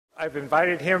I've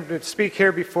invited him to speak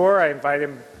here before.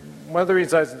 One of the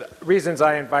reasons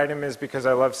I invite him is because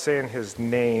I love saying his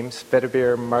name,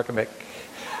 Svetomir Markovic.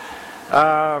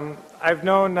 I've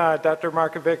known Dr.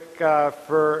 Markovic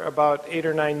for about 8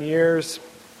 or 9 years.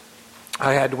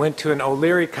 I went to an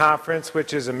O'Leary conference,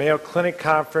 which is a Mayo Clinic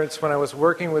conference, when I was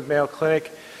working with Mayo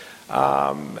Clinic,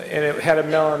 and it had a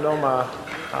melanoma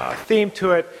theme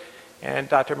to it. And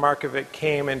Dr. Markovic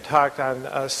came and talked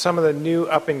on some of the new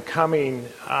up-and-coming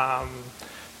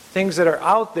things that are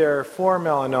out there for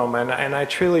melanoma, and I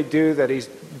truly do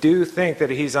think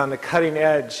that he's on the cutting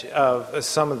edge of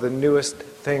some of the newest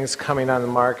things coming on the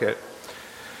market.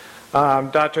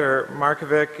 Dr.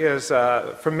 Markovic is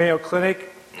from Mayo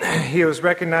Clinic. He was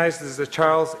recognized as the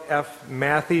Charles F.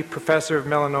 Matthey Professor of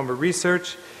Melanoma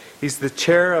Research. He's the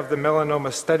chair of the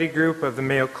Melanoma Study Group of the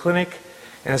Mayo Clinic,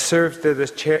 and has served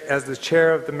as the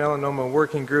chair of the Melanoma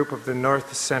Working Group of the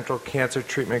North Central Cancer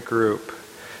Treatment Group,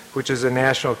 which is a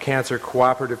national cancer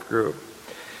cooperative group.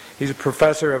 He's a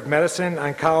professor of medicine,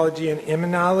 oncology, and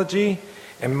immunology,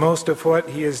 and most of what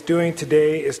he is doing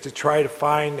today is to try to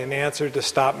find an answer to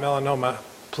stop melanoma.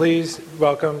 Please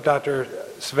welcome Dr.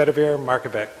 Svetomir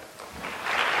Markovic.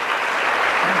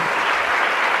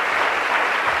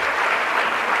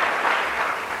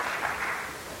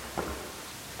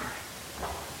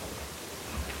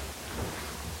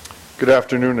 Good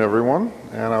afternoon, everyone,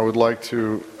 and I would like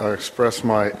to express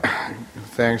my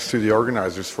thanks to the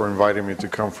organizers for inviting me to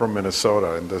come from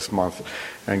Minnesota in this month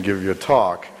and give you a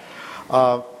talk.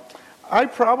 I'm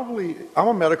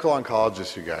a medical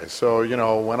oncologist, you guys, so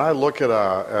when I look at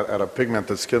a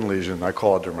pigmented skin lesion, I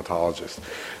call a dermatologist.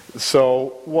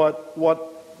 So what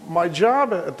my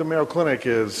job at the Mayo Clinic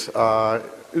is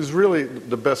really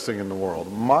the best thing in the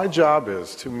world. My job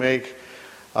is to make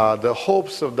the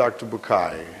hopes of Dr.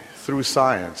 Bukai through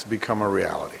science become a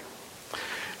reality.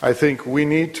 I think we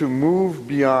need to move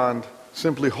beyond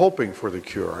simply hoping for the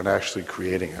cure and actually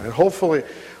creating it. And hopefully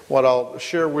what I'll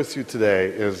share with you today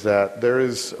is that there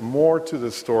is more to the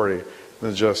story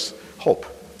than just hope.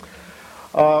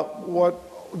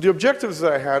 The objectives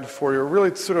that I had for you are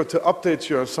really sort of to update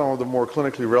you on some of the more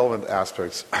clinically relevant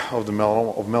aspects of the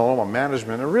melanoma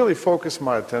management, and really focus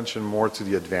my attention more to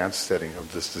the advanced setting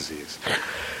of this disease,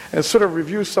 and sort of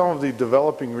review some of the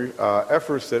developing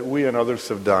efforts that we and others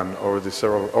have done over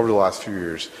the last few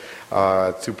years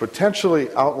to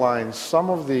potentially outline some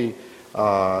of the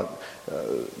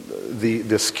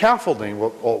scaffolding,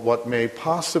 what may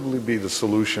possibly be the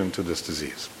solution to this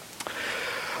disease.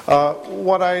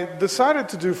 What I decided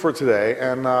to do for today,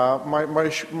 and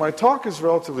my talk is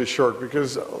relatively short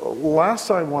because last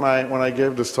time when I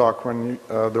gave this talk, when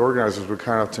the organizers were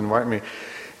kind enough to invite me,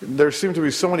 there seemed to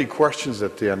be so many questions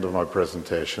at the end of my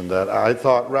presentation that I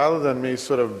thought, rather than me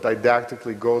sort of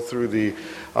didactically go through the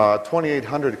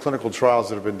 2,800 clinical trials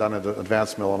that have been done in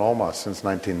advanced melanoma since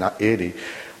 1980,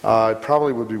 it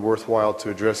probably would be worthwhile to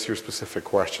address your specific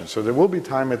questions. So there will be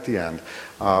time at the end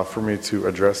for me to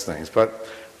address things. But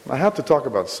I have to talk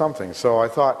about something, so I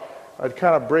thought I'd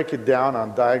kind of break it down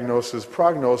on diagnosis,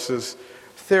 prognosis,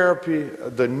 therapy,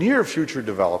 the near future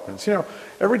developments.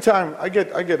 Every time I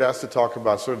get asked to talk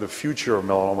about sort of the future of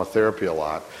melanoma therapy a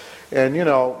lot, and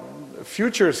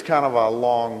future is kind of a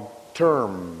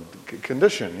long-term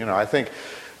condition. I think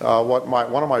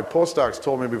one of my postdocs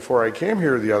told me before I came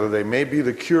here the other day, may be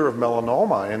the cure of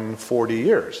melanoma in 40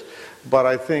 years. But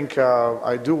I think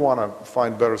I do want to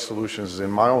find better solutions in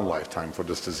my own lifetime for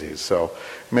this disease. So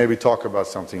maybe talk about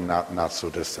something not so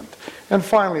distant. And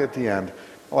finally, at the end,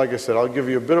 like I said, I'll give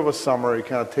you a bit of a summary,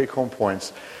 kind of take-home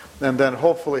points, and then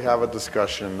hopefully have a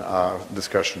discussion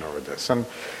over this. And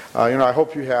I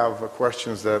hope you have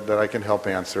questions that I can help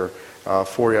answer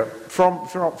for you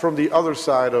from the other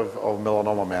side of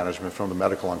melanoma management, from the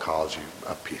medical oncology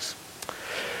piece.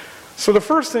 So the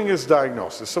first thing is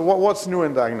diagnosis. So what's new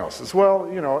in diagnosis? Well,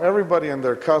 everybody and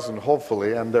their cousin,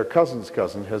 hopefully, and their cousin's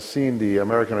cousin has seen the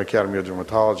American Academy of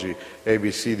Dermatology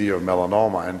ABCD of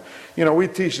melanoma. And, we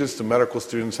teach this to medical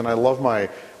students, and I love my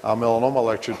melanoma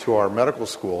lecture to our medical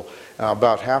school.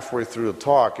 About halfway through the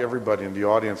talk, everybody in the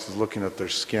audience is looking at their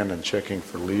skin and checking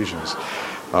for lesions.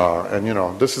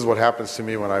 And, this is what happens to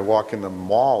me when I walk in the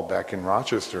mall back in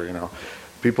Rochester,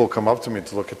 People come up to me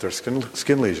to look at their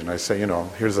skin lesion. I say,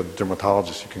 here's a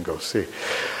dermatologist you can go see.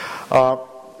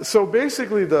 So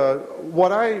basically,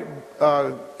 what I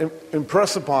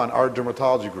impress upon our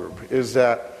dermatology group is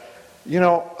that,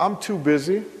 I'm too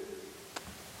busy.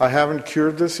 I haven't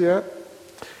cured this yet.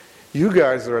 You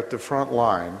guys are at the front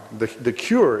line. The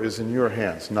cure is in your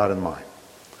hands, not in mine.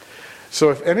 So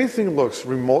if anything looks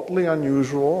remotely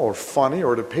unusual or funny,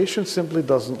 or the patient simply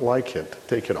doesn't like it,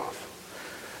 take it off.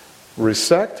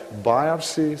 Resect,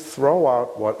 biopsy, throw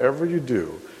out, whatever you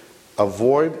do.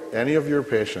 Avoid any of your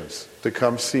patients to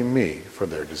come see me for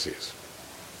their disease.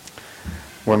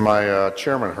 When my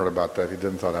chairman heard about that, he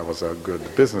didn't thought that was a good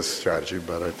business strategy,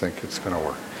 but I think it's going to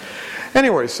work.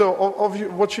 Anyway, so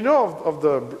what you know of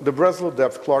the Breslow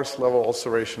depth, Clark's level,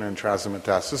 ulceration, and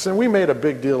transmetastasis, and we made a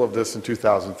big deal of this in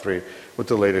 2003 with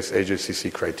the latest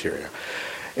AJCC criteria.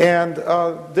 And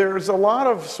there's a lot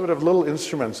of sort of little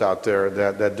instruments out there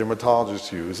that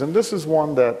dermatologists use, and this is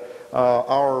one that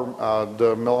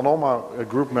the melanoma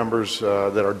group members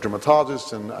that are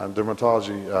dermatologists and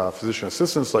dermatology physician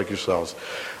assistants like yourselves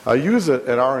use it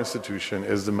at our institution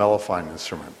is the Melafine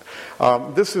instrument.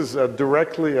 This is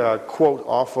directly a quote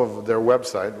off of their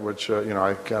website, which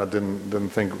I kind of didn't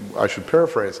think I should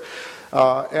paraphrase.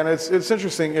 And it's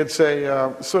interesting. It's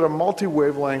a sort of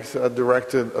multi-wavelength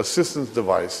directed assistance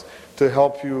device to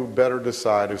help you better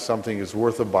decide if something is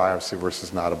worth a biopsy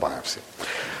versus not a biopsy.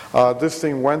 This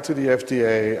thing went to the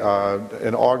FDA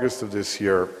in August of this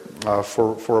year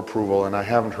for approval, and I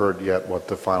haven't heard yet what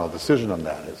the final decision on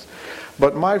that is.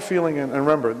 But my feeling, and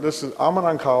remember, I'm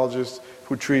an oncologist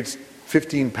who treats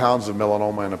 15 pounds of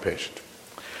melanoma in a patient.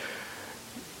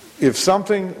 If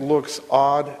something looks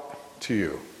odd to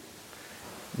you,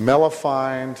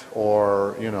 Melafine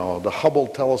or the Hubble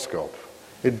telescope,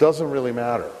 it doesn't really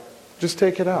matter. Just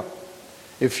take it out.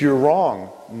 If you're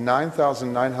wrong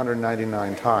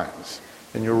 9,999 times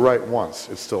and you're right once,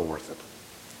 it's still worth it.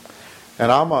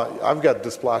 And I've got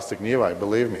dysplastic nevi,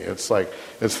 believe me.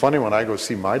 It's funny when I go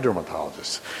see my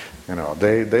dermatologist.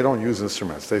 They don't use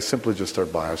instruments. They simply just start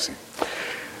biopsying.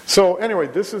 So anyway,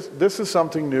 this is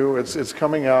something new. It's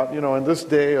coming out, in this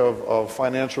day of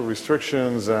financial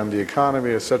restrictions and the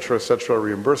economy, et cetera,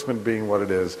 reimbursement being what it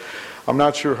is. I'm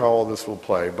not sure how all this will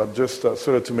play, but just sort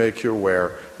of to make you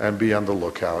aware and be on the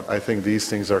lookout. I think these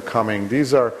things are coming.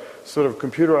 These are sort of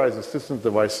computerized assistance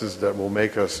devices that will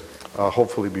make us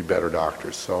hopefully be better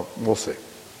doctors. So we'll see.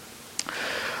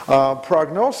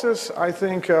 Prognosis, I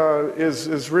think,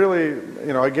 is really,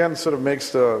 again, sort of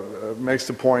makes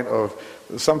the point of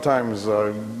sometimes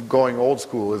going old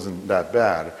school isn't that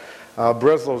bad.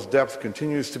 Breslow's depth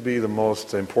continues to be the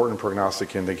most important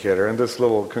prognostic indicator, and this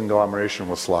little conglomeration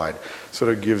will slide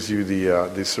sort of gives you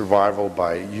the survival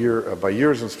by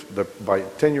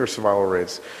 10-year survival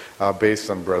rates based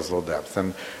on Breslow depth.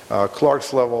 And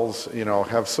Clark's levels,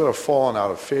 have sort of fallen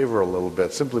out of favor a little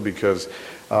bit simply because,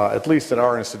 at least at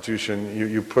our institution,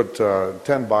 you put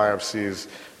 10 biopsies,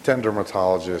 10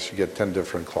 dermatologists, you get 10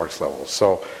 different Clark's levels.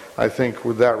 So I think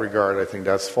with that regard, I think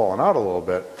that's fallen out a little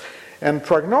bit. And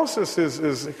prognosis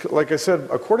is, like I said,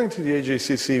 according to the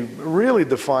AJCC, really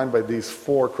defined by these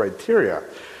 4 criteria.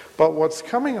 But what's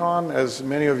coming on, as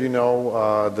many of you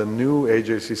know, the new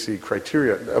AJCC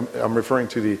criteria, I'm referring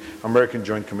to the American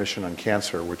Joint Commission on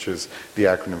Cancer, which is the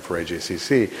acronym for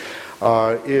AJCC,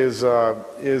 is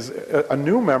a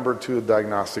new member to the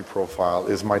diagnostic profile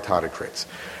is mitotic rates.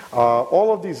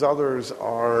 All of these others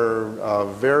are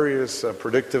various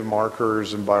predictive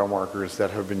markers and biomarkers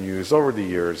that have been used over the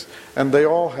years, and they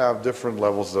all have different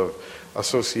levels of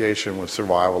association with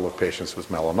survival of patients with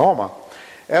melanoma,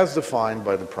 as defined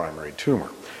by the primary tumor.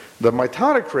 The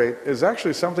mitotic rate is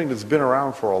actually something that's been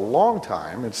around for a long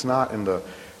time. It's not in the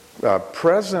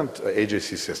present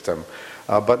AJC system,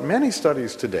 but many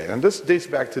studies today, and this dates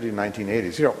back to the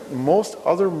 1980s, most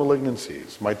other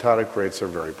malignancies, mitotic rates are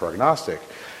very prognostic.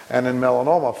 And in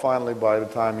melanoma, finally, by the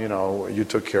time, you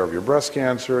took care of your breast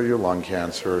cancer, your lung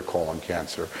cancer, colon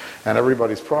cancer, and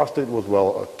everybody's prostate was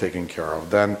well taken care of,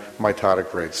 then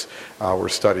mitotic rates were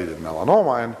studied in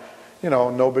melanoma, and,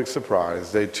 no big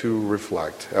surprise, they too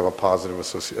have a positive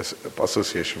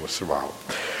association with survival.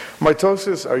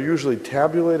 Mitosis are usually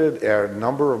tabulated at a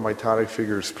number of mitotic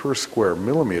figures per square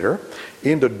millimeter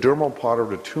in the dermal part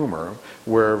of the tumor,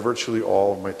 where virtually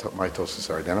all mitosis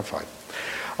are identified.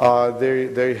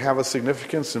 They have a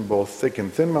significance in both thick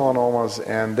and thin melanomas,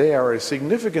 and they are a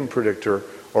significant predictor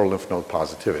of lymph node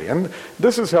positivity. And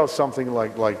this is how something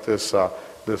like this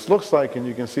looks like, and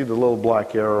you can see the little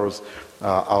black arrows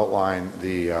outline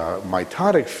the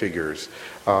mitotic figures,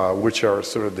 which are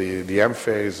sort of the M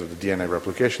phase of the DNA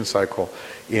replication cycle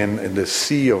in the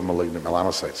sea of malignant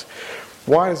melanocytes.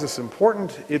 Why is this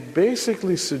important? It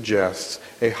basically suggests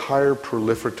a higher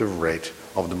proliferative rate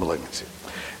of the malignancy.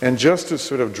 And just to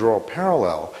sort of draw a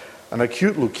parallel, an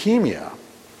acute leukemia,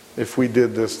 if we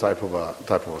did this type of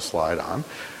a slide on,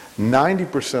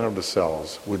 90% of the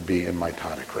cells would be in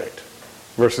mitotic rate,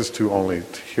 versus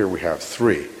here we have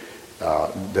 3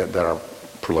 that are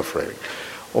proliferating.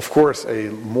 Of course, a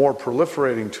more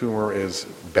proliferating tumor is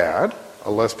bad,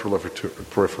 a less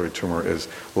proliferating tumor is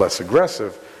less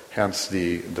aggressive, hence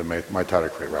the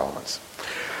mitotic rate relevance.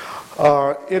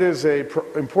 It is an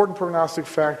important prognostic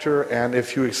factor, and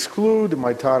if you exclude the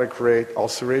mitotic rate,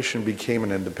 ulceration became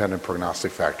an independent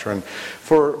prognostic factor. And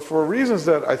for reasons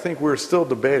that I think we're still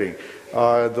debating,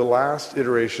 the last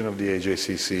iteration of the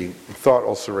AJCC thought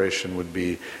ulceration would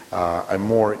be a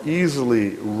more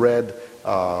easily read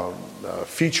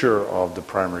feature of the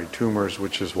primary tumors,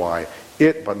 which is why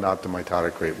it, but not the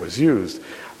mitotic rate, was used.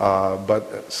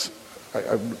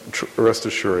 Rest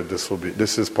assured,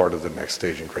 this is part of the next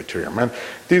staging criterion. And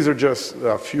these are just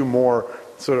a few more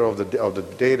sort of the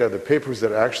data, the papers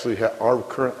that actually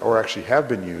actually have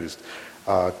been used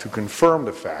to confirm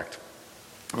the fact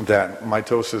that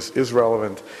mitosis is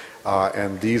relevant,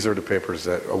 and these are the papers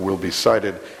that will be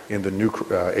cited in the new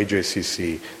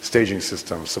AJCC staging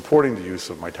system supporting the use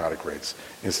of mitotic rates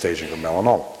in staging of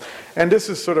melanoma. And this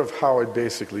is sort of how it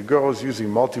basically goes using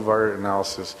multivariate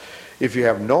analysis. If you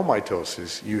have no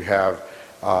mitosis, you have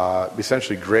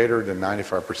essentially greater than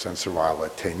 95% survival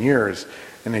at 10 years.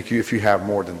 And if you have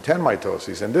more than 10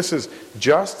 mitoses, and this is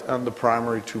just on the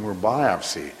primary tumor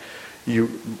biopsy,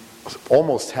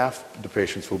 almost half the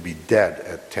patients will be dead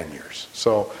at 10 years.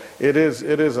 So it is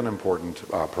an important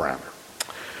parameter.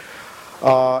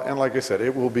 And like I said,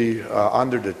 it will be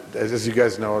under the, as you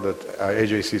guys know, that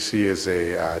AJCC is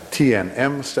a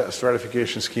TNM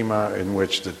stratification schema in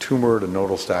which the tumor, the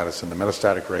nodal status, and the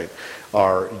metastatic rate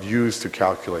are used to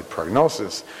calculate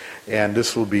prognosis. And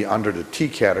this will be under the T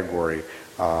category,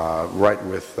 right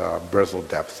with Breslow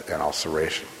depth and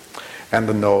ulceration. And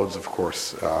the nodes, of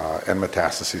course, and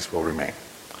metastases will remain.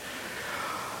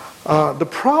 The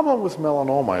problem with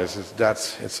melanoma is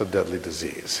that it's a deadly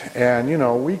disease. And, you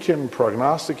know, we can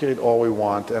prognosticate all we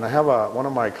want. And I have one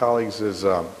of my colleagues is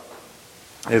a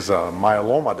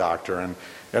myeloma doctor. And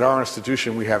at our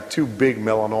institution, we have two big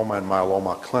melanoma and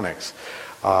myeloma clinics.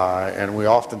 And we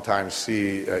oftentimes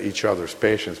see each other's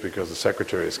patients because the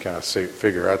secretaries kind of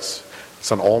figure it's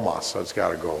an OMA, so it's got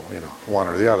to go, you know, one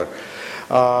or the other.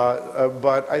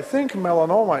 But I think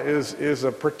melanoma is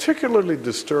a particularly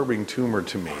disturbing tumor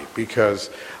to me because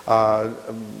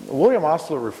William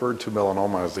Osler referred to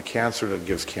melanoma as the cancer that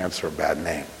gives cancer a bad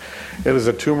name. It is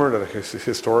a tumor that has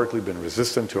historically been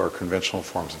resistant to our conventional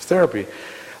forms of therapy,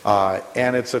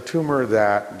 and it's a tumor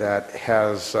that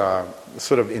has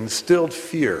sort of instilled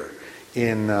fear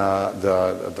in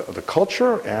the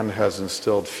culture and has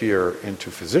instilled fear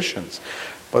into physicians,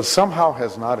 but somehow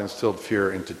has not instilled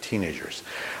fear into teenagers.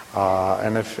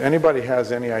 And if anybody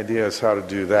has any ideas how to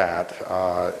do that,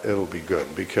 it'll be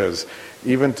good, because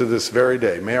even to this very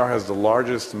day, Mayo has the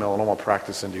largest melanoma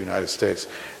practice in the United States,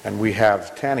 and we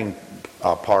have tanning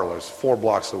parlors 4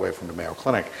 blocks away from the Mayo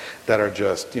Clinic that are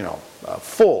just, you know,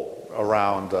 full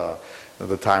around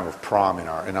the time of prom in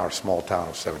our small town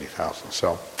of 70,000.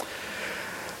 So,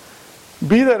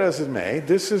 be that as it may,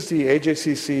 this is the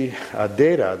AJCC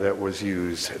data that was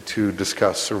used to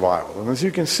discuss survival. And as you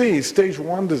can see, stage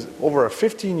 1, over a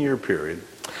 15-year period,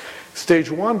 stage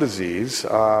 1 disease,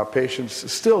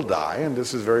 patients still die, and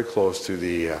this is very close to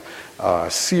the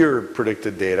SEER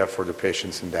predicted data for the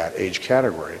patients in that age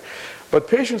category. But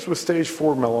patients with stage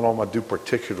 4 melanoma do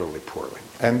particularly poorly.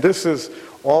 And this is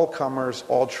all comers,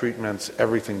 all treatments,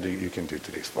 everything that you can do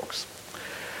to these folks.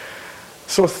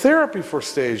 So therapy for the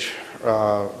stages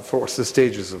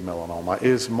of melanoma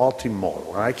is multimodal,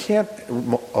 and I can't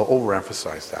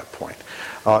overemphasize that point.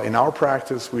 In our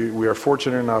practice, we are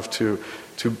fortunate enough to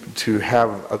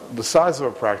have the size of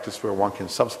a practice where one can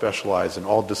subspecialize in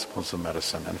all disciplines of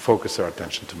medicine and focus our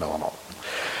attention to melanoma.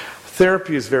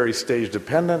 Therapy is very stage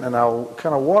dependent, and I'll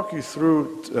kind of walk you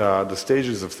through the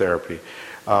stages of therapy,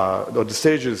 the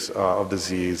stages of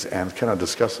disease, and kind of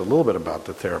discuss a little bit about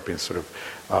the therapy and sort of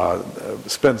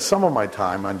spend some of my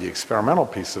time on the experimental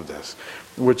piece of this,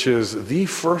 which is the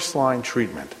first-line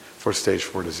treatment for stage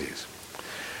 4 disease.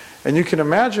 And you can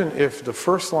imagine if the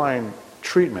first-line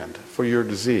treatment for your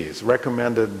disease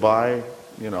recommended by,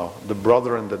 you know, the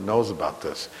brethren that knows about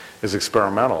this is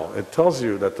experimental, it tells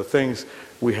you that the things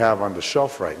we have on the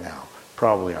shelf right now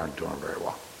probably aren't doing very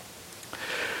well.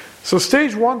 So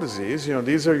stage 1 disease, you know,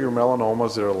 these are your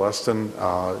melanomas that are less than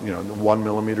 1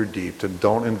 millimeter deep, that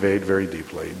don't invade very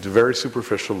deeply, very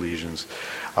superficial lesions,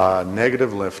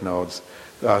 negative lymph nodes.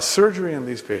 Surgery in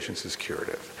these patients is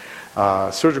curative.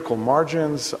 Surgical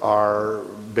margins are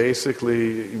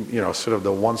basically, you know, sort of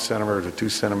the 1 centimeter to 2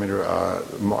 centimeter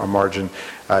margin.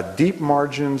 Deep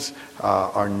margins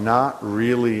are not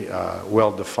really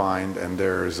well defined, and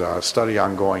there's a study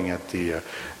ongoing at the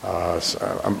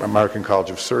American College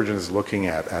of Surgeons looking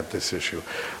at this issue.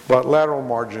 But lateral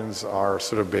margins are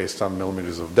sort of based on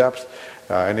millimeters of depth,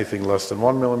 anything less than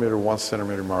 1 millimeter, 1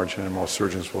 centimeter margin, and most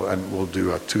surgeons will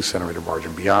do a 2 centimeter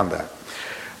margin beyond that.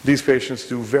 These patients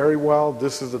do very well.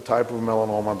 This is the type of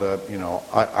melanoma that, you know,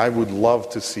 I would love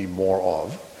to see more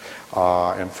of.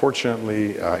 And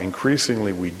fortunately,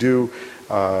 increasingly we do,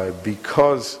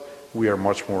 because we are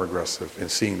much more aggressive in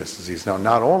seeing this disease. Now,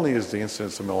 not only is the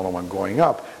incidence of melanoma going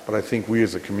up, but I think we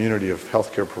as a community of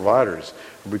healthcare providers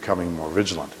are becoming more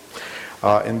vigilant.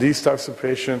 In these types of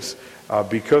patients,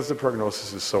 because the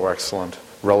prognosis is so excellent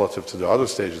relative to the other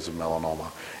stages of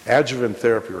melanoma, adjuvant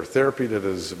therapy, or therapy that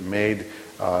is made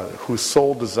whose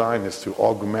sole design is to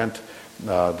augment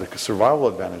the survival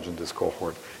advantage in this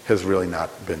cohort, has really not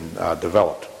been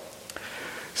developed.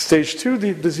 Stage 2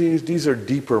 disease, these are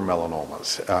deeper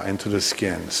melanomas into the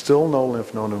skin. Still no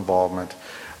lymph node involvement.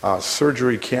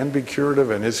 Surgery can be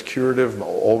curative and is curative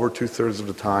over 2/3 of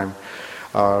the time.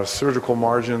 Surgical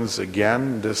margins,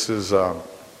 again, this is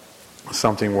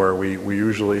something where we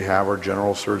usually have our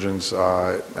general surgeons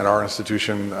at our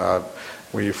institution.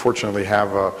 We fortunately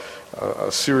have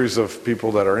a series of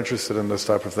people that are interested in this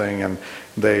type of thing, and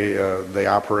they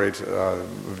operate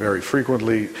very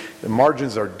frequently. The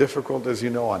margins are difficult, as you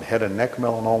know, on head and neck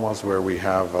melanomas, where we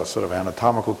have sort of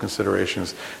anatomical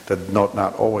considerations that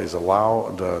not always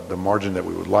allow the margin that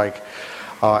we would like.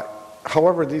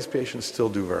 However, these patients still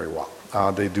do very well.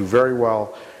 They do very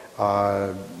well.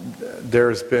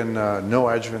 There's been no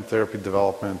adjuvant therapy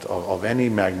development of any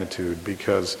magnitude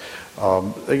because,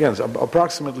 again,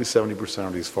 approximately 70%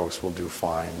 of these folks will do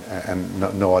fine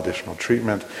and no additional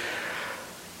treatment.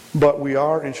 But we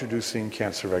are introducing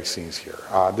cancer vaccines here.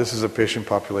 This is a patient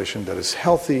population that is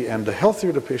healthy, and the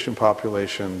healthier the patient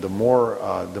population, the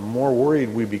more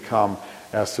worried we become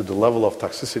as to the level of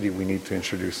toxicity we need to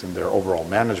introduce in their overall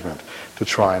management to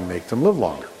try and make them live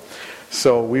longer.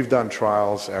 So we've done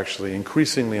trials actually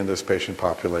increasingly in this patient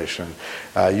population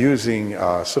using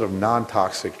sort of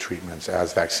non-toxic treatments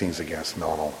as vaccines against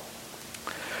melanoma.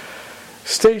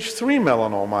 Stage 3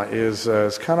 melanoma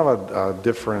is kind of a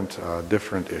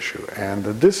different issue, and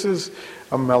this is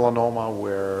a melanoma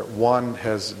where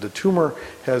the tumor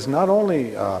has not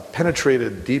only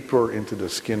penetrated deeper into the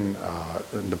skin,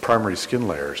 the primary skin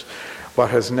layers, but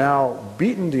has now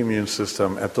beaten the immune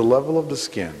system at the level of the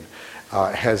skin,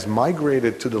 has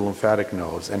migrated to the lymphatic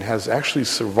nodes, and has actually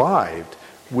survived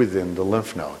within the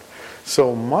lymph node.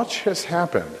 So much has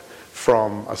happened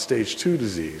from a stage 2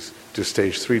 disease to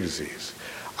stage 3 disease.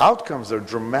 Outcomes are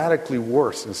dramatically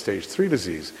worse in stage 3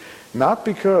 disease, not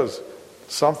because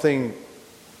something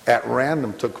at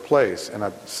random took place and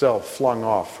a cell flung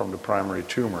off from the primary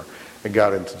tumor and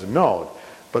got into the node,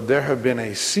 but there have been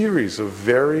a series of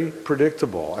very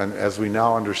predictable, and as we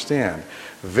now understand,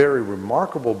 very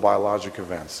remarkable biologic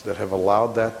events that have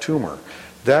allowed that tumor,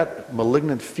 that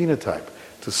malignant phenotype,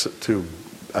 to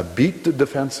beat the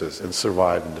defenses and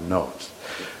survive in the nodes.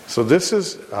 So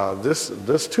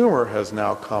this tumor has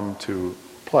now come to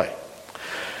play.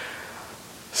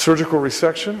 Surgical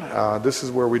resection, this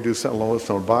is where we do sentinel lymph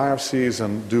node biopsies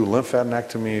and do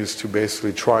lymphadenectomies to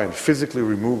basically try and physically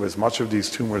remove as much of these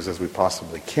tumors as we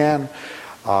possibly can.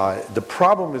 The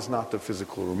problem is not the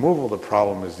physical removal, the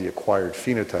problem is the acquired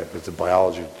phenotype, it's the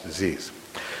biology of the disease.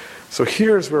 So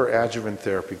here's where adjuvant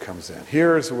therapy comes in.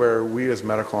 Here's where we as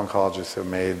medical oncologists have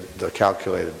made the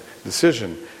calculated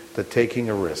decision that taking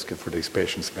a risk for these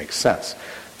patients makes sense.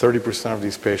 30% of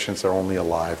these patients are only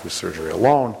alive with surgery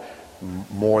alone.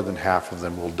 More than half of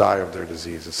them will die of their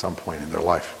disease at some point in their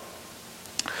life.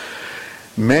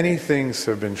 Many things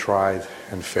have been tried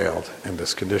and failed in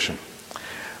this condition.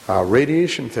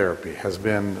 Radiation therapy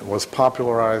was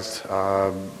popularized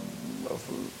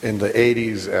in the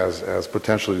 80s as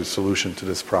potentially the solution to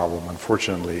this problem.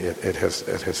 Unfortunately, it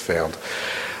has failed.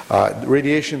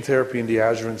 Radiation therapy in the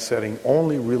adjuvant setting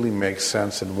only really makes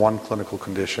sense in one clinical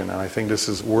condition, and I think this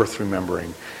is worth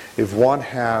remembering. If one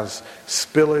has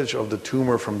spillage of the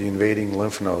tumor from the invading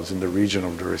lymph nodes in the region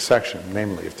of the resection,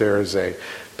 namely if there is a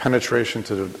penetration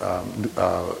to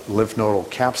the lymph nodal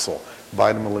capsule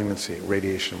by the malignancy,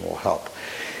 radiation will help.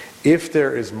 If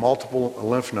there is multiple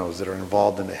lymph nodes that are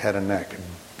involved in the head and neck,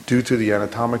 due to the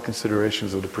anatomic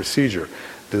considerations of the procedure,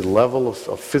 the level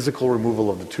of physical removal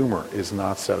of the tumor is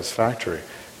not satisfactory.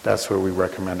 That's where we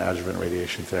recommend adjuvant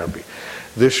radiation therapy.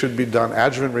 This should be done,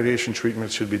 adjuvant radiation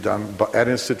treatment should be done at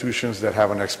institutions that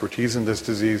have an expertise in this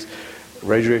disease.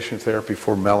 Radiation therapy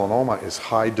for melanoma is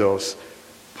high dose,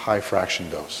 high fraction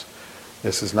dose.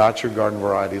 This is not your garden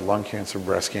variety lung cancer,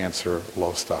 breast cancer,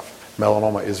 low stuff.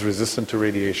 Melanoma is resistant to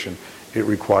radiation. It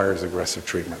requires aggressive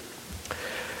treatment.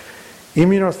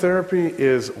 Immunotherapy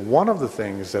is one of the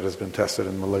things that has been tested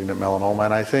in malignant melanoma,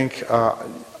 and I think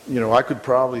I could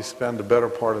probably spend the better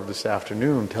part of this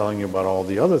afternoon telling you about all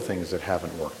the other things that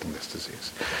haven't worked in this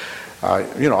disease.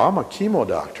 I'm a chemo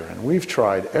doctor, and we've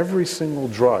tried every single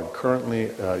drug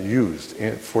currently used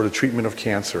for the treatment of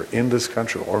cancer in this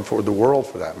country, or for the world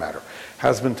for that matter,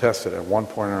 has been tested at one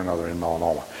point or another in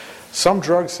melanoma. Some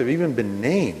drugs have even been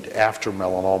named after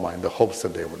melanoma in the hopes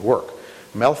that they would work.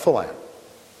 Melphalan,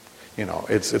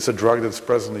 it's a drug that's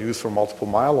presently used for multiple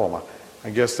myeloma. I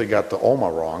guess they got the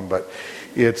OMA wrong, but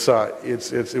it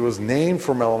was named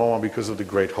for melanoma because of the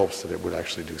great hopes that it would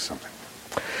actually do something.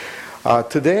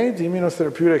 Today, the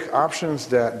immunotherapeutic options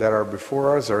that are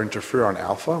before us are interferon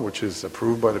alpha, which is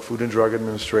approved by the Food and Drug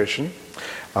Administration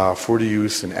for the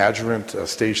use in adjuvant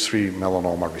stage 3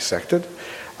 melanoma resected.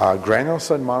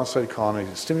 Granulocyte monocyte colony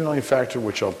stimulating factor,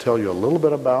 which I'll tell you a little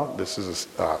bit about. This is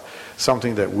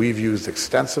something that we've used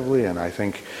extensively, and I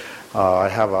think I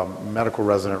have a medical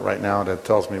resident right now that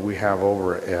tells me we have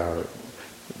over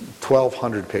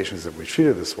 1,200 patients that we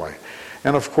treated this way.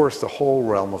 And of course, the whole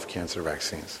realm of cancer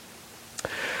vaccines.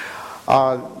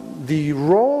 The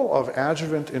role of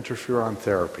adjuvant interferon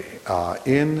therapy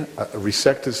in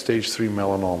resected stage 3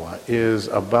 melanoma is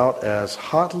about as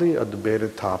hotly a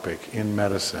debated topic in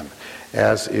medicine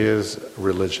as is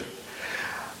religion.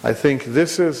 I think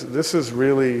this has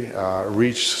really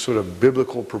reached sort of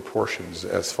biblical proportions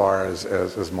as far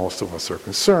as most of us are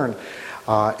concerned.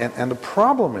 And the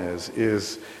problem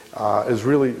is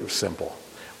really simple.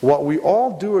 What we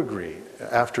all do agree,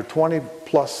 after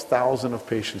 20+ thousand of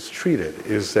patients treated,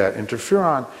 is that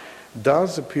interferon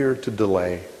does appear to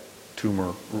delay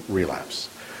tumor relapse.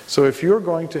 So if you're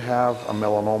going to have a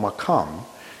melanoma come,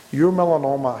 your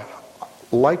melanoma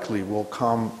likely will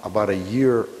come about a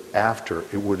year after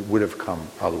it would have come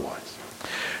otherwise.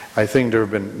 I think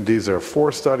these are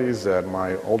 4 studies that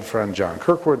my old friend John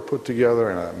Kirkwood put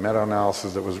together in a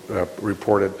meta-analysis that was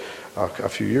reported a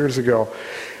few years ago,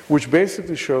 which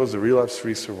basically shows the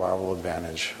relapse-free survival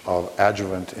advantage of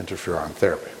adjuvant interferon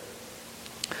therapy.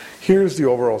 Here's the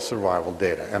overall survival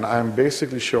data, and I'm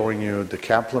basically showing you the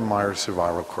Kaplan-Meier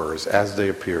survival curves as they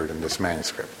appeared in this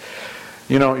manuscript.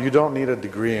 You don't need a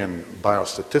degree in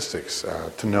biostatistics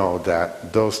to know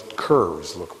that those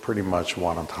curves look pretty much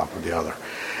one on top of the other.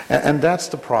 And that's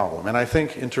the problem. And I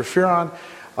think interferon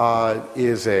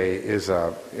is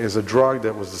a drug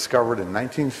that was discovered in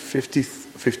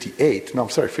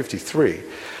 1953.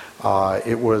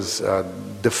 It was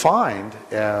defined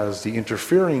as the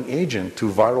interfering agent to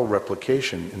viral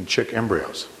replication in chick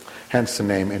embryos, hence the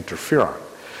name interferon.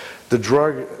 The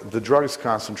drug's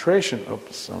concentration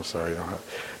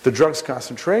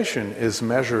is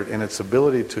measured in its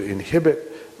ability to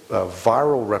inhibit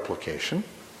viral replication.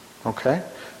 Okay?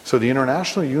 So the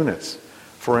international units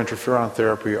for interferon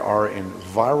therapy are in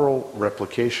viral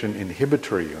replication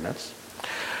inhibitory units.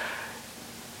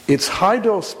 Its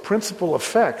high-dose principal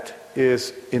effect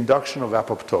is induction of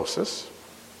apoptosis,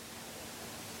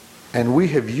 and we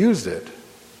have used it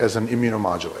as an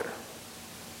immunomodulator.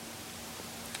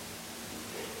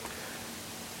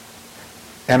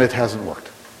 And it hasn't worked.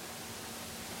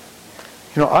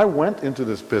 I went into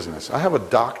this business. I have a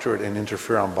doctorate in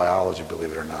interferon biology,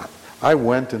 believe it or not. I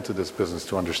went into this business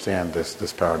to understand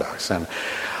this paradox. And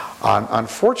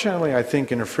unfortunately, I think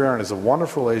interferon is a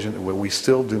wonderful agent that we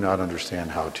still do not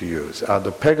understand how to use.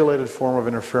 The pegylated form of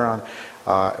interferon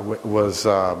was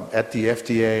at the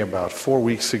FDA about 4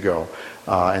 weeks ago,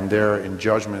 and they're in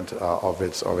judgment of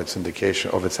its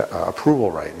indication, of its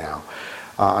approval right now.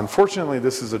 Unfortunately,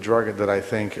 this is a drug that I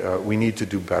think we need to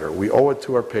do better. We owe it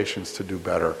to our patients to do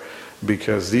better,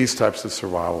 because these types of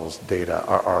survival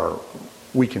data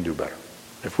we can do better.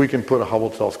 If we can put a Hubble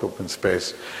telescope in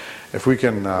space, if we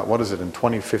can, in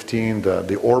 2015,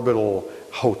 the orbital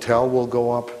hotel will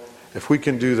go up. If we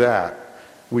can do that,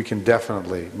 we can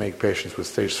definitely make patients with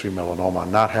stage 3 melanoma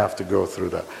not have to go through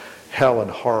the hell and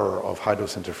horror of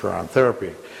high-dose interferon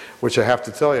therapy, which I have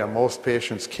to tell you, most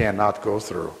patients cannot go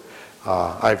through.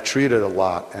 I've treated a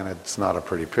lot, and it's not a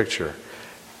pretty picture.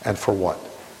 And for what?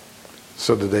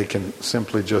 So that they can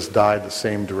simply just die the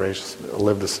same duration,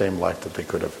 live the same life that they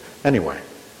could have anyway.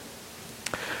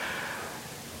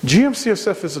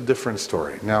 GM-CSF is a different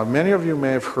story. Now, many of you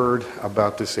may have heard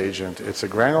about this agent. It's a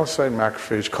granulocyte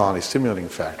macrophage colony stimulating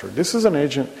factor. This is an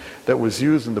agent that was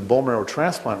used in the bone marrow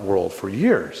transplant world for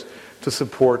years to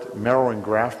support marrow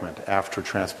engraftment after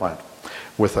transplant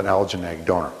with an allogeneic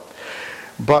donor.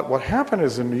 But what happened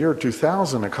is in the year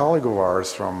 2000, a colleague of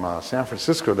ours from San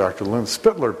Francisco, Dr. Lynn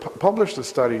Spittler, published a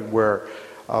study where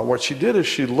what she did is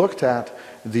she looked at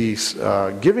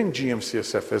giving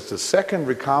GM-CSF as the second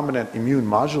recombinant immune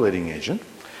modulating agent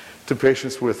to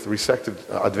patients with resected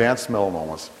advanced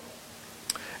melanomas.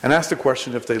 and asked the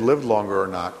question if they lived longer or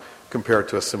not compared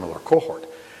to a similar cohort.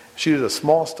 She did a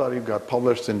small study, got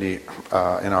published in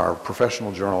our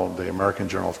professional journal, the American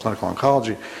Journal of Clinical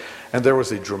Oncology, and there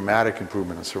was a dramatic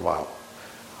improvement in survival.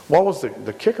 What was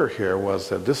the kicker here was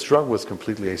that this drug was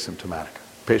completely asymptomatic.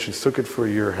 Patients took it for a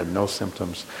year, had no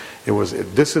symptoms.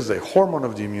 This is a hormone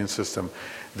of the immune system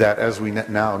that, as we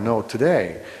now know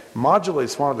today,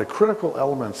 modulates one of the critical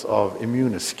elements of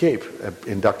immune escape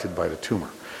inducted by the tumor.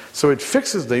 So it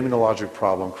fixes the immunologic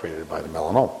problem created by the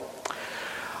melanoma.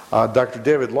 Dr.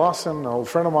 David Lawson, an old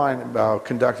friend of mine,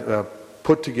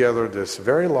 put together this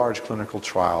very large clinical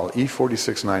trial,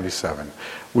 E4697,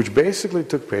 which basically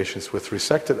took patients with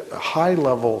resected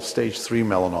high-level stage 3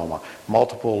 melanoma,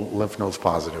 multiple lymph nodes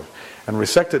positive, and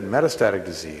resected metastatic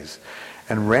disease,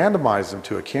 and randomized them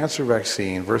to a cancer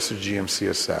vaccine versus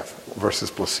GM-CSF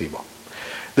versus placebo.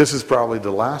 This is probably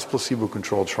the last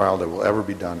placebo-controlled trial that will ever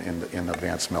be done in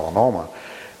advanced melanoma.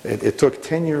 It took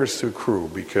 10 years to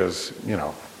accrue because,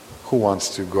 who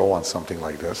wants to go on something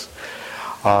like this?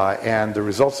 And the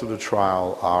results of the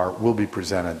trial will be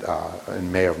presented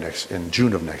in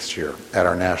June of next year at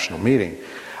our national meeting.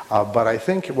 But I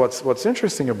think what's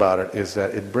interesting about it is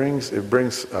that it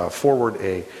brings forward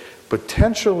a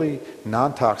potentially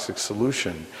non-toxic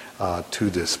solution to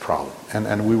this problem,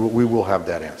 and we will have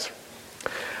that answer.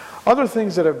 Other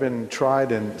things that have been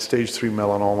tried in stage 3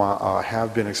 melanoma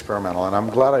have been experimental, and I'm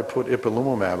glad I put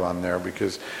ipilimumab on there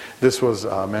because this was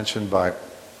mentioned by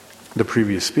the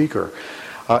previous speaker.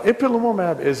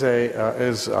 Ipilimumab is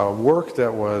a work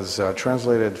that was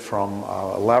translated from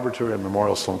a laboratory at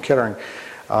Memorial Sloan Kettering,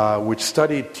 which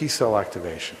studied T-cell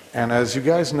activation. And as you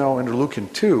guys know,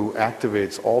 interleukin-2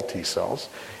 activates all T-cells.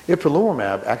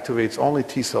 Ipilimumab activates only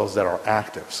T-cells that are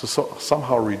active, so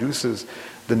somehow reduces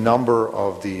the number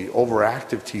of the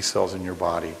overactive T-cells in your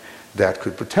body that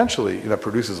could potentially, that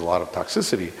produces a lot of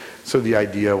toxicity. So the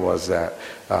idea was that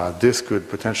this could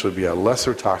potentially be a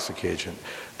lesser toxic agent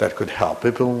that could help.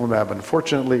 Ipilimumab,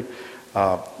 unfortunately,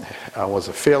 was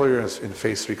a failure in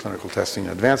phase 3 clinical testing in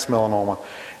advanced melanoma,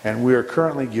 and we are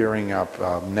currently gearing up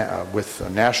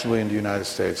nationally in the United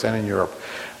States and in Europe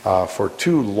for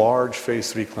 2 large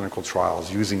phase 3 clinical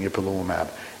trials using ipilimumab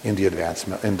in the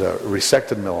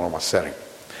resected melanoma setting.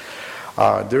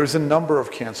 There's a number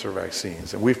of cancer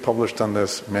vaccines, and we've published on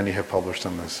this. Many have published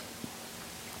on this.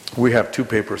 We have 2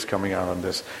 papers coming out on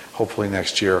this, hopefully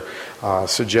next year,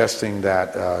 suggesting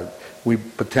that we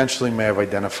potentially may have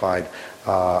identified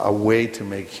a way to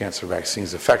make cancer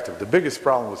vaccines effective. The biggest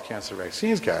problem with cancer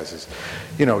vaccines, guys, is,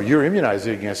 you're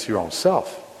immunizing against your own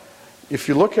self. If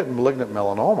you look at malignant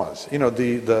melanomas,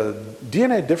 the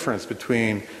DNA difference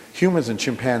between humans and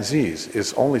chimpanzees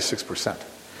is only 6%.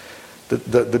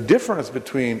 The difference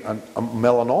between a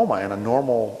melanoma and a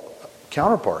normal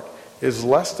counterpart is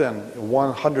less than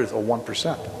 1/100th of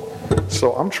 1%.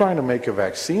 So I'm trying to make a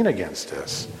vaccine against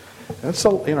this. And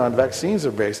so, and vaccines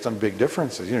are based on big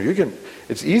differences.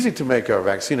 It's easy to make a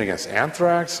vaccine against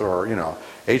anthrax or,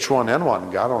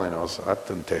 H1N1, God only knows, that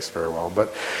didn't taste very well.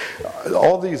 But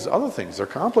all these other things are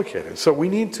complicated. So we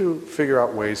need to figure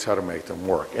out ways how to make them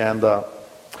work. And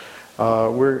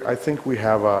I think we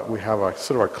have a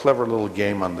sort of a clever little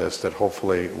game on this that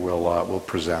hopefully we'll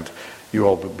present. You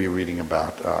all will be reading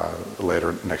about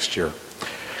later next year.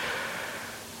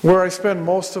 Where I spend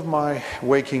most of my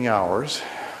waking hours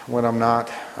when I'm not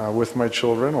with my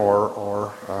children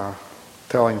or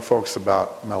telling folks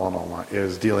about melanoma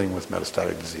is dealing with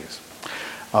metastatic disease.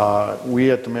 We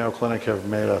at the Mayo Clinic have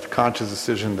made a conscious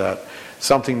decision that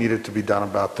something needed to be done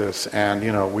about this, and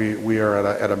we are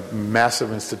at a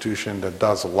massive institution that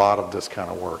does a lot of this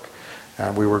kind of work,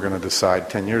 and we were going to decide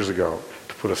 10 years ago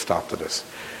to put a stop to this.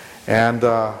 And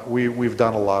we've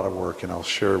done a lot of work, and I'll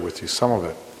share with you some of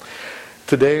it.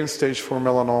 Today in stage 4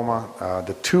 melanoma,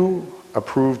 the 2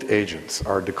 approved agents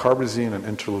are dacarbazine and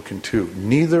interleukin-2.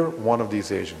 Neither one of these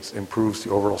agents improves the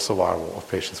overall survival of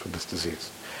patients with this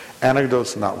disease.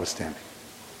 Anecdotes notwithstanding.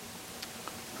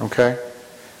 Okay?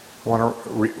 I want to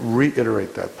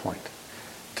reiterate that point.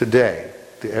 Today,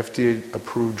 the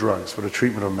FDA-approved drugs for the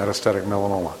treatment of metastatic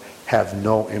melanoma have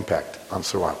no impact on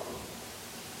survival.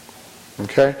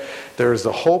 Okay? There is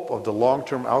the hope of the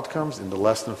long-term outcomes in the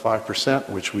less than 5%,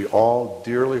 which we all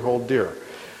dearly hold dear.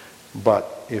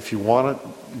 But if you want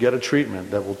to get a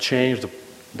treatment that will change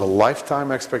the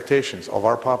lifetime expectations of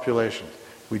our population,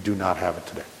 we do not have it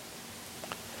today.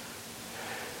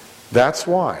 That's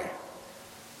why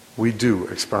we do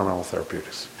experimental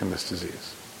therapeutics in this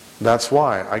disease. That's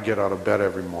why I get out of bed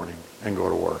every morning and go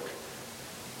to work.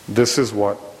 This is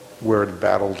where the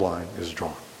battle line is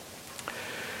drawn.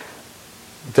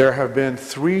 There have been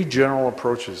 3 general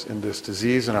approaches in this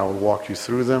disease, and I will walk you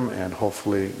through them, and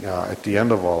hopefully at the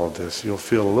end of all of this, you'll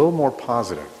feel a little more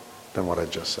positive than what I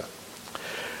just said.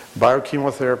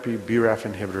 Biochemotherapy, BRAF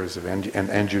inhibitors, and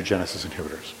angiogenesis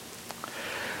inhibitors.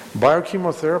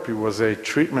 Biochemotherapy was a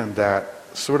treatment that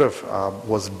sort of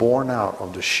was born out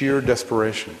of the sheer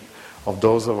desperation of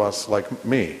those of us like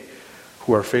me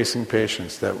who are facing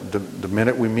patients that the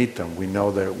minute we meet them, we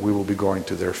know that we will be going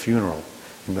to their funeral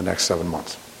in the next 7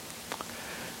 months.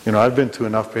 You know, I've been to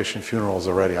enough patient funerals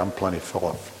already. I'm plenty full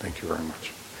of. Thank you very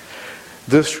much.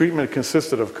 This treatment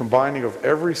consisted of combining of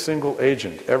every single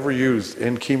agent ever used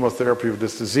in chemotherapy of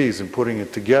this disease and putting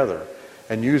it together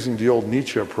and using the old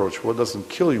Nietzsche approach, what doesn't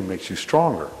kill you makes you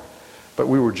stronger. But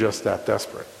we were just that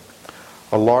desperate.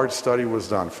 A large study was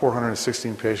done.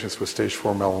 416 patients with stage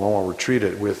 4 melanoma were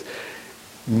treated with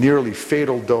nearly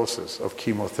fatal doses of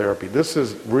chemotherapy. This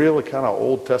is really kind of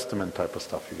Old Testament type of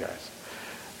stuff, you guys.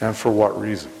 And for what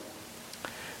reason?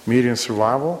 Median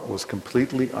survival was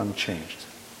completely unchanged.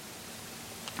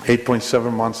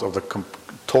 8.7 months of the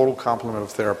total complement of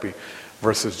therapy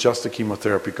versus just the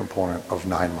chemotherapy component of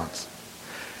 9 months.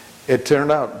 It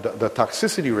turned out the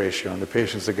toxicity ratio in the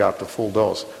patients that got the full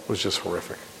dose was just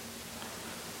horrific.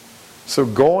 So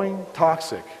going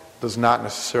toxic does not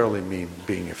necessarily mean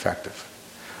being effective.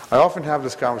 I often have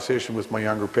this conversation with my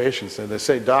younger patients, and they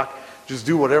say, "Doc, just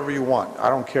do whatever you want. I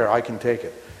don't care. I can take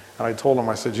it." And I told them,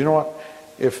 I said, "You know what?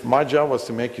 If my job was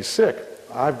to make you sick,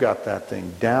 I've got that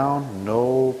thing down,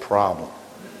 no problem.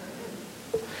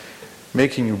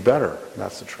 Making you better,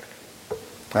 that's the trick."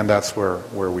 And that's where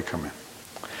we come in.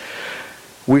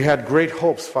 We had great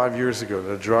hopes 5 years ago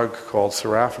that a drug called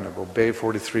sorafenib, or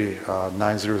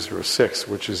BA439006,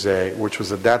 which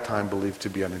was at that time believed to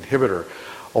be an inhibitor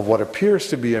of what appears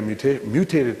to be a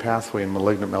mutated pathway in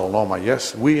malignant melanoma.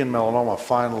 Yes, we in melanoma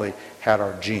finally had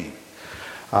our gene.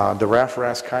 The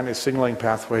RAF-RAS kinase signaling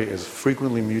pathway is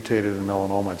frequently mutated in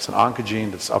melanoma. It's an oncogene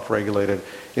that's upregulated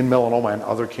in melanoma and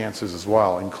other cancers as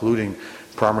well, including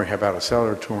primary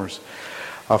hepatocellular tumors.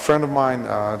 A friend of mine,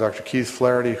 Dr. Keith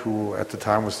Flaherty, who at the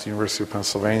time was at the University of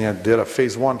Pennsylvania, did a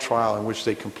phase 1 trial in which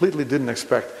they completely didn't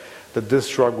expect that this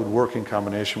drug would work in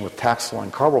combination with Taxol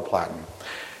and carboplatin.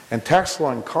 And Taxol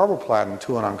and carboplatin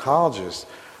to an oncologist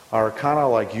are kind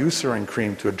of like Eucerin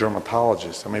cream to a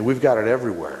dermatologist. I mean, we've got it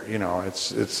everywhere. You know,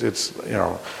 it's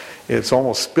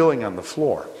almost spilling on the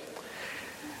floor.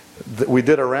 We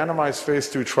did a randomized phase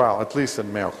 2 trial, at least at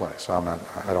Mayo Clinic. So I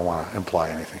don't want to imply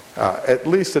anything. At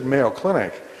least at Mayo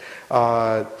Clinic,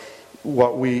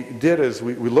 what we did is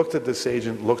we looked at this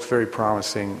agent, looked very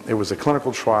promising. It was a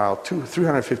clinical trial.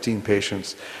 315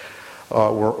 patients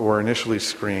were initially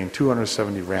screened,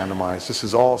 270 randomized. This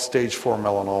is all stage 4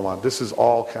 melanoma. This is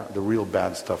all kind of the real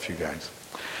bad stuff, you guys.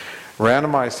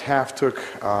 Randomized half took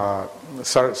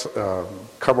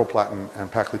carboplatin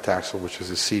and paclitaxel, which is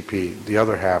a CP. The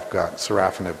other half got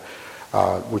sorafenib,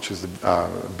 which is the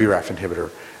BRAF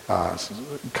inhibitor,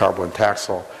 carbo and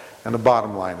Taxol. And the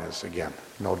bottom line is, again,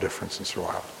 no difference in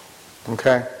survival.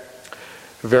 Okay?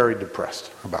 Very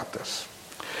depressed about this.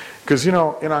 Because, you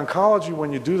know, in oncology,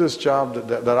 when you do this job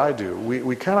that I do,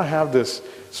 we kind of have this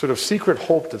sort of secret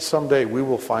hope that someday we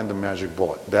will find the magic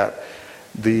bullet, that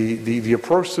the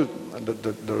approach to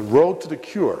the road to the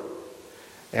cure,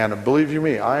 and believe you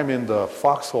me, I am in the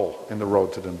foxhole in the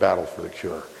road to the battle for the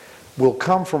cure, will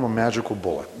come from a magical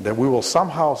bullet, that we will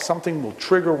somehow, something will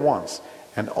trigger once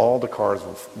and all the cards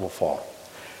will fall.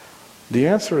 The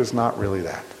answer is not really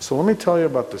that. So let me tell you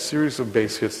about the series of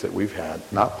base hits that we've had,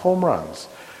 not home runs,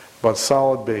 but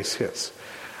solid base hits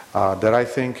that I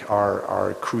think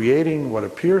are creating what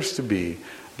appears to be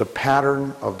the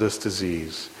pattern of this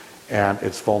disease and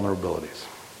its vulnerabilities,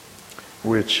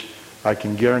 which I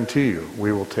can guarantee you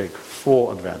we will take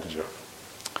full advantage of.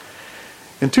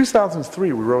 In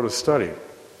 2003, we wrote a study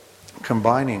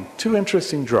combining 2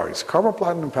 interesting drugs,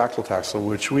 carboplatin and paclitaxel,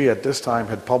 which we at this time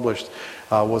had published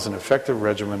was an effective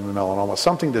regimen in melanoma,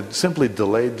 something that simply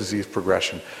delayed disease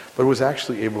progression, but was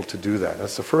actually able to do that.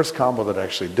 That's the first combo that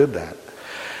actually did that.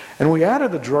 And we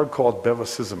added a drug called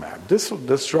bevacizumab.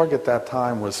 This drug at that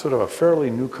time was sort of a fairly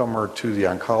newcomer to the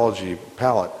oncology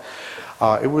palette.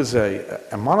 It was a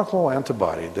monoclonal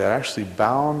antibody that actually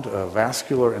bound a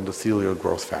vascular endothelial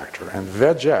growth factor. And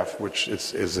VEGF, which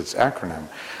is its acronym,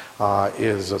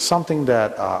 is something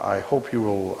that I hope you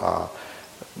will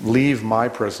leave my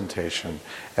presentation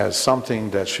as something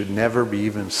that should never be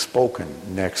even spoken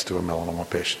next to a melanoma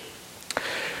patient.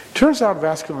 Turns out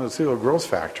vascular endothelial growth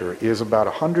factor is about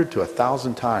 100 to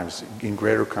 1,000 times in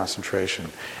greater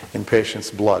concentration in patients'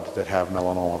 blood that have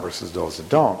melanoma versus those that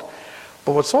don't.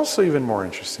 But what's also even more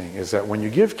interesting is that when you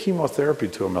give chemotherapy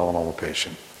to a melanoma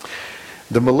patient,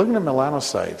 the malignant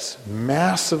melanocytes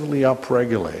massively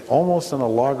upregulate, almost on a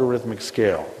logarithmic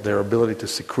scale, their ability to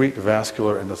secrete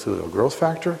vascular endothelial growth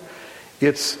factor,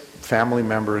 its family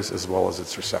members as well as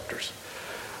its receptors.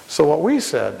 So what we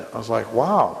said, I was like,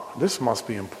 wow, this must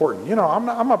be important. You know,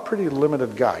 I'm a pretty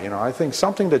limited guy. You know, I think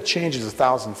something that changes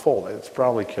 1,000-fold, it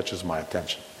probably catches my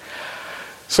attention.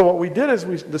 So what we did is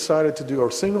we decided to do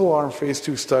a single-arm phase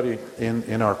 2 study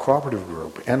in our cooperative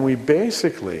group, and we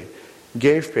basically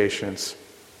gave patients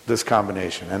this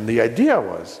combination. And the idea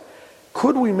was,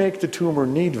 could we make the tumor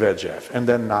need VEGF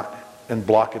and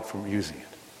block it from using it?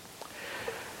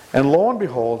 And lo and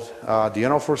behold, the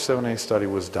NO47A study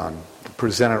was done,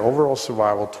 presented overall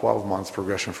survival 12 months,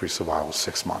 progression-free survival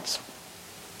 6 months.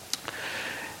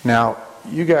 Now,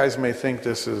 you guys may think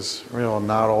this is really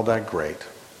not all that great.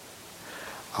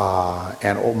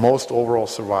 And most overall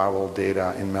survival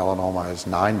data in melanoma is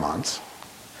 9 months.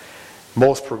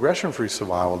 Most progression-free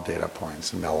survival data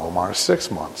points in melanoma are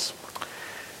 6 months.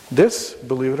 This,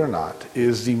 believe it or not,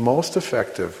 is the most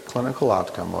effective clinical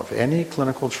outcome of any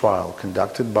clinical trial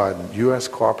conducted by the U.S.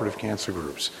 cooperative cancer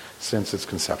groups since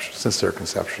their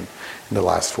conception in the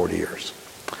last 40 years.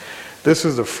 This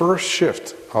is the first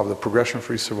shift of the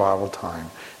progression-free survival time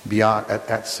beyond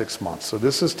at 6 months. So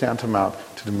this is tantamount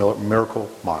to the miracle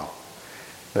mile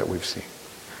that we've seen.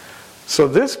 So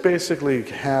this basically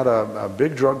had a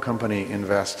big drug company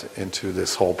invest into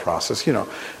this whole process. You know,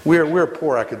 we're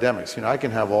poor academics. You know, I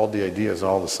can have all the ideas,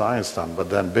 all the science done, but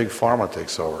then big pharma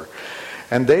takes over.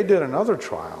 And they did another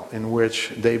trial in which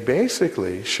they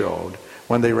basically showed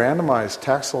when they randomized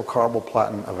Taxol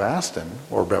carboplatin Avastin,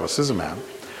 or bevacizumab,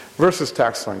 versus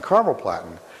Taxol and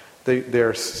carboplatin,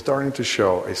 they're starting to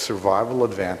show a survival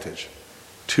advantage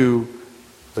to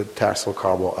the Taxol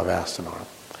carbo Avastin arm.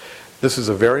 This is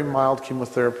a very mild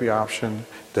chemotherapy option.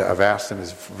 The Avastin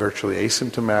is virtually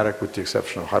asymptomatic with the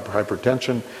exception of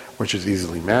hypertension, which is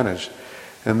easily managed.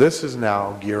 And this is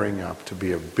now gearing up to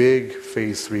be a big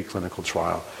phase 3 clinical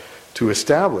trial to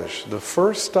establish the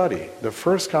first study, the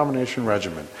first combination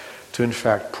regimen to in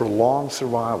fact prolong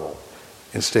survival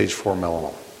in stage 4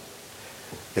 melanoma.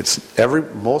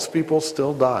 Most people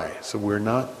still die, so we're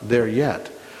not there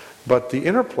yet. But the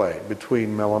interplay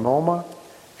between melanoma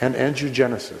and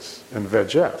angiogenesis and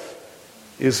VEGF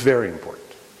is very important.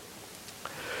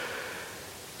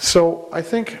 So I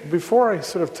think before I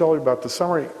sort of tell you about the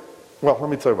summary, well, let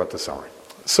me tell you about the summary.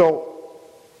 So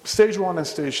stage 1 and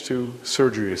stage 2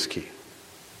 surgery is key.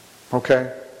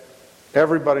 Okay?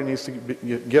 Everybody needs to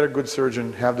get a good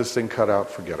surgeon, have this thing cut out,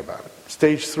 forget about it.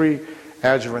 Stage 3,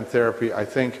 adjuvant therapy, I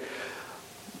think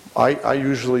I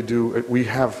usually do, we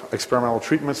have experimental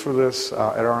treatments for this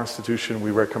at our institution.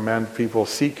 We recommend people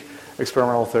seek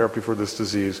experimental therapy for this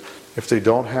disease. If they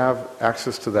don't have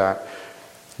access to that,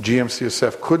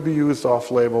 GM-CSF could be used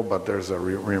off-label, but there's a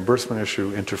reimbursement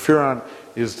issue. Interferon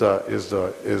is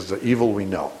the evil we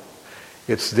know.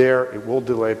 It's there, it will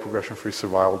delay progression-free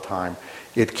survival time.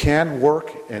 It can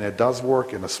work, and it does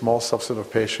work in a small subset of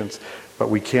patients, but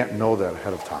we can't know that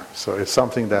ahead of time. So it's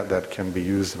something that can be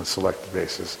used on a selective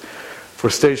basis. For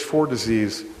stage 4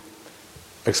 disease,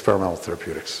 experimental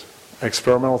therapeutics.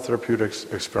 Experimental therapeutics,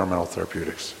 experimental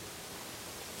therapeutics.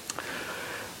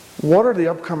 What are the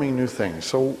upcoming new things?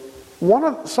 So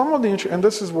and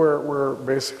this is where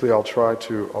basically I'll try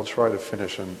to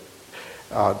finish and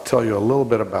tell you a little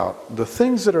bit about the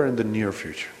things that are in the near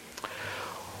future.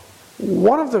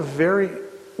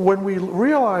 When we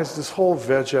realized this whole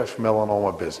VEGF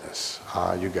melanoma business,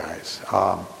 you guys,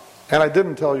 and I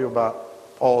didn't tell you about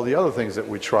all the other things that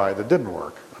we tried that didn't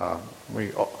work.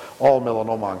 All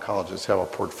melanoma oncologists have a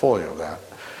portfolio of that.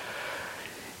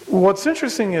 What's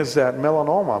interesting is that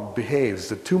melanoma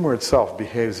the tumor itself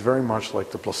behaves very much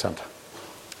like the placenta.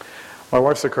 My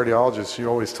wife's a cardiologist. She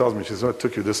always tells me, she says, "Oh, it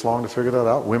took you this long to figure that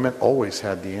out?" Women always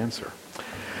had the answer.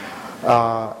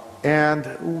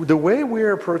 And the way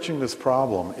we're approaching this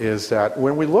problem is that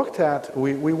when we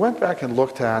went back and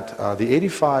looked at the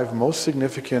 85 most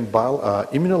significant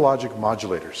immunologic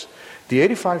modulators, the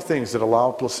 85 things that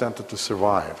allow placenta to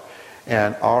survive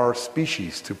and our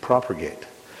species to propagate.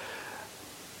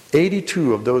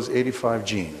 82 of those 85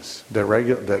 genes that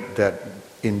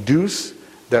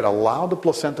allow the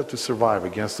placenta to survive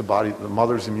against the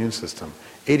mother's immune system,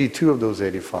 82 of those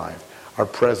 85 are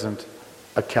present,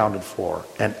 accounted for,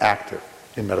 and active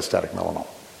in metastatic melanoma.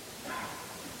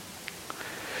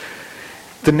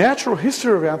 The natural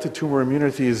history of anti-tumor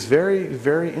immunity is very,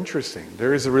 very interesting.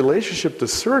 There is a relationship to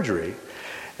surgery,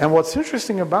 and what's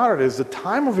interesting about it is the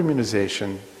time of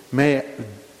immunization may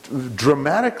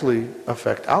dramatically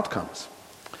affect outcomes.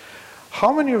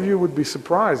 How many of you would be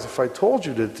surprised if I told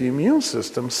you that the immune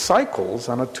system cycles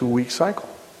on a 2-week cycle?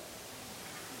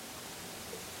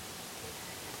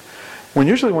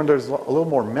 Usually when there's a little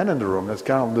more men in the room, that's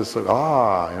kind of this, But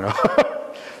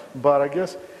I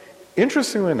guess,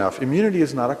 interestingly enough, immunity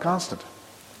is not a constant.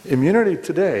 Immunity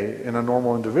today in a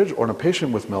normal individual or in a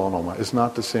patient with melanoma is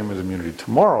not the same as immunity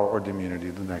tomorrow or the immunity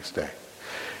the next day.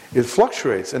 It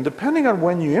fluctuates, and depending on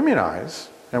when you immunize,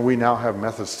 and we now have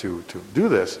methods to do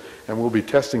this, and we'll be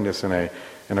testing this in a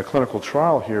clinical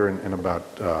trial here in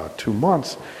about 2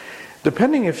 months.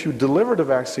 Depending if you deliver the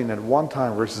vaccine at one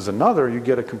time versus another, you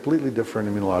get a completely different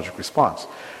immunologic response.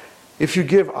 If you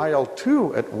give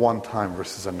IL-2 at one time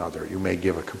versus another, you may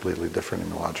give a completely different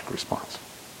immunologic response.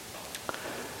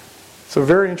 It's a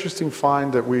very interesting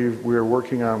find that we're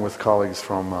working on with colleagues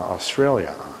from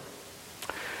Australia.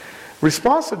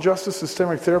 Response-adjusted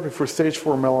systemic therapy for stage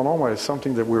 4 melanoma is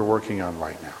something that we're working on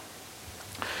right now.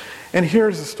 And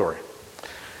here's the story.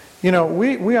 We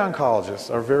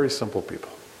oncologists are very simple people.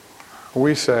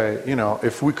 We say,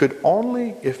 if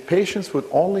patients would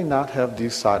only not have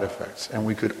these side effects and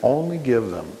we could only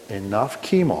give them enough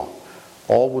chemo,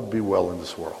 all would be well in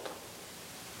this world.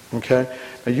 Okay?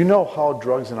 Now you know how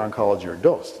drugs in oncology are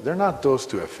dosed. They're not dosed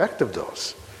to effective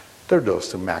dose. They're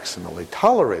dosed to maximally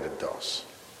tolerated dose.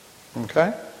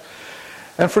 Okay?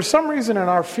 And for some reason in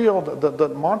our field, the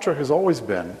mantra has always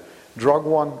been, drug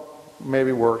 1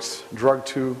 maybe works, drug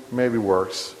 2 maybe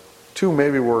works, 2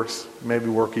 maybe works, maybe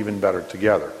work even better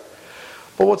together.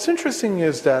 But what's interesting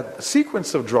is that the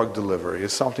sequence of drug delivery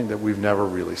is something that we've never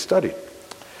really studied.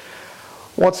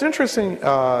 What's interesting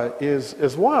is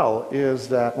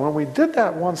that when we did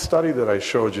that one study that I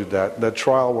showed you, that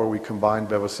trial where we combined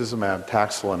bevacizumab,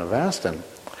 Taxol, and Avastin,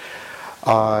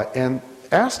 and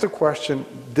asked the question,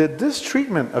 did this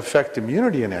treatment affect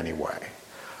immunity in any way?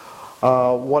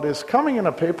 What is coming in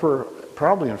a paper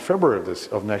probably in February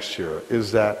of next year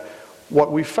is that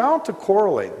what we found to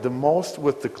correlate the most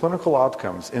with the clinical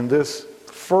outcomes in this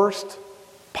first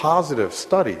positive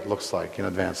study, looks like, in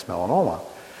advanced melanoma,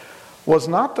 was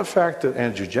not the fact that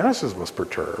angiogenesis was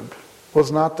perturbed, was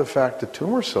not the fact that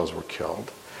tumor cells were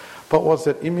killed, but was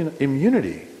that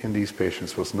immunity in these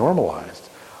patients was normalized,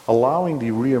 allowing the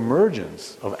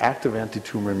reemergence of active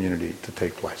anti-tumor immunity to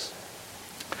take place.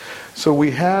 So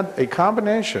we had a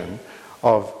combination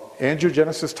of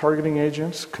angiogenesis targeting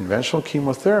agents, conventional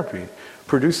chemotherapy,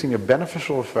 producing a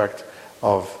beneficial effect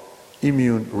of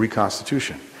immune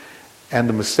reconstitution. And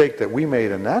the mistake that we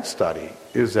made in that study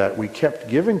is that we kept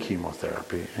giving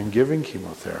chemotherapy and giving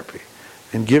chemotherapy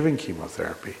and giving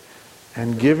chemotherapy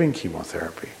and giving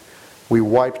chemotherapy. We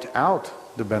wiped out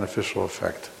the beneficial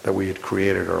effect that we had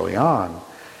created early on.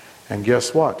 And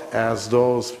guess what? As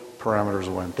those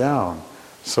parameters went down,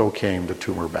 so came the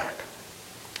tumor back.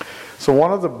 So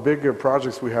one of the bigger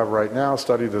projects we have right now, a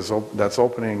study that's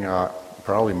opening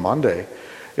probably Monday,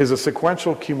 is a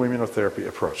sequential chemoimmunotherapy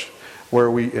approach,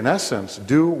 where we, in essence,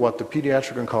 do what the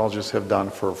pediatric oncologists have done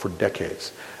for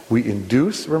decades. We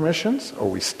induce remissions, or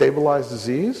we stabilize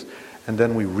disease, and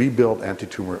then we rebuild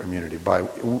anti-tumor immunity by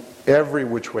every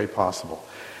which way possible.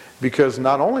 Because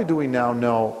not only do we now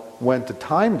know when to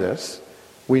time this,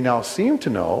 we now seem to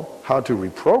know how to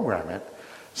reprogram it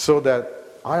so that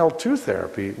IL-2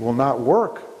 therapy will not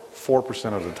work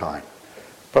 4% of the time,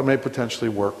 but may potentially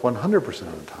work 100%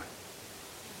 of the time.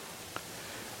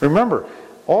 Remember,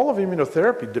 all of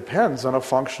immunotherapy depends on a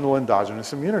functional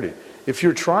endogenous immunity. If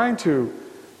you're trying to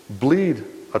bleed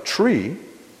a tree,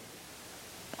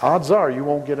 odds are you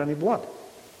won't get any blood.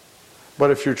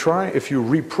 But if you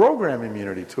reprogram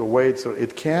immunity to a way so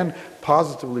it can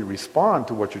positively respond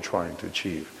to what you're trying to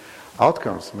achieve,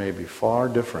 outcomes may be far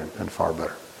different and far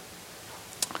better.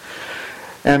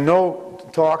 And no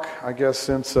talk, I guess,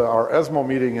 since our ESMO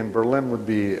meeting in Berlin would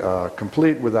be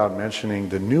complete without mentioning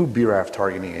the new BRAF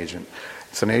targeting agent.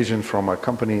 It's an agent from a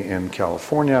company in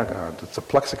California. It's a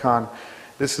Plexicon.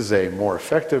 This is a more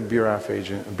effective BRAF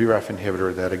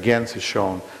inhibitor that again has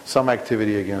shown some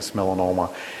activity against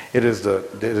melanoma. It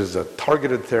is a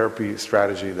targeted therapy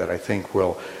strategy that I think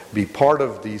will be part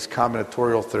of these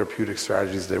combinatorial therapeutic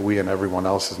strategies that we and everyone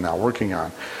else is now working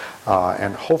on,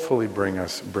 and hopefully bring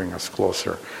us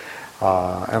closer.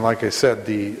 And like I said,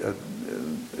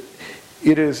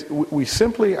 we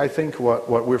simply, I think,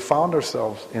 what we've found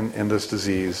ourselves in this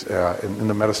disease, in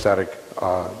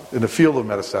the field of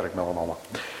metastatic melanoma,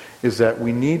 is that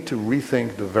we need to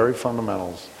rethink the very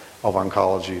fundamentals of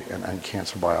oncology and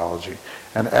cancer biology.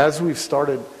 And as we've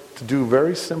started to do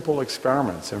very simple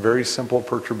experiments and very simple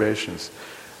perturbations,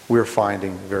 we're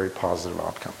finding very positive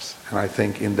outcomes. And I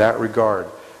think in that regard,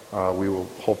 we will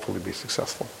hopefully be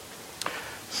successful.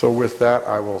 So with that,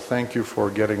 I will thank you for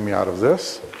getting me out of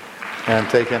this and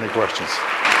take any questions.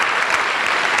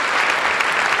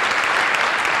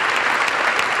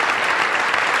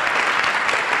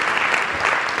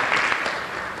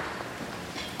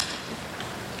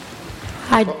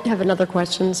 I have another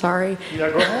question, sorry. Yeah,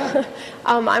 go ahead.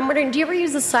 I'm wondering, do you ever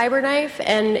use the cyber knife?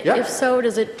 And Yeah. if so,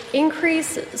 does it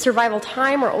increase survival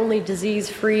time or only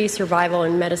disease-free survival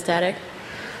in metastatic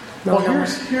Well,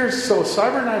 melanoma? so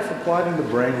cyber knife applied in the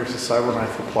brain versus cyber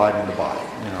knife applied in the body.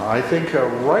 I think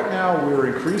right now we're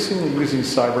increasingly using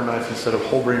cyber knife instead of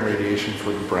whole brain radiation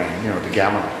for the brain, the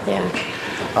gamma knife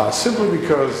approach. Simply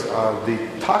because the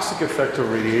toxic effect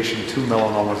of radiation to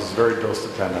melanomas is very dose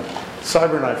dependent.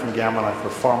 Cyber knife and gamma knife are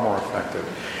far more effective.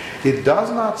 It does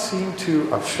not seem to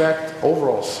affect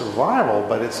overall survival,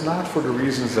 but it's not for the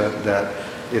reasons that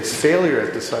it's failure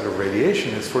at the site of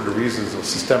radiation, it's for the reasons of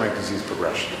systemic disease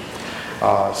progression.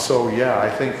 So yeah, I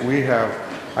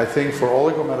think for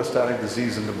oligometastatic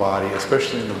disease in the body,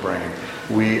 especially in the brain,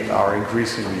 we are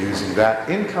increasingly using that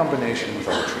in combination with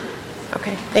other treatment.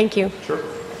 Okay, thank you. Sure.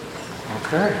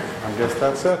 Okay, I guess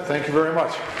that's it. Thank you very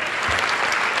much.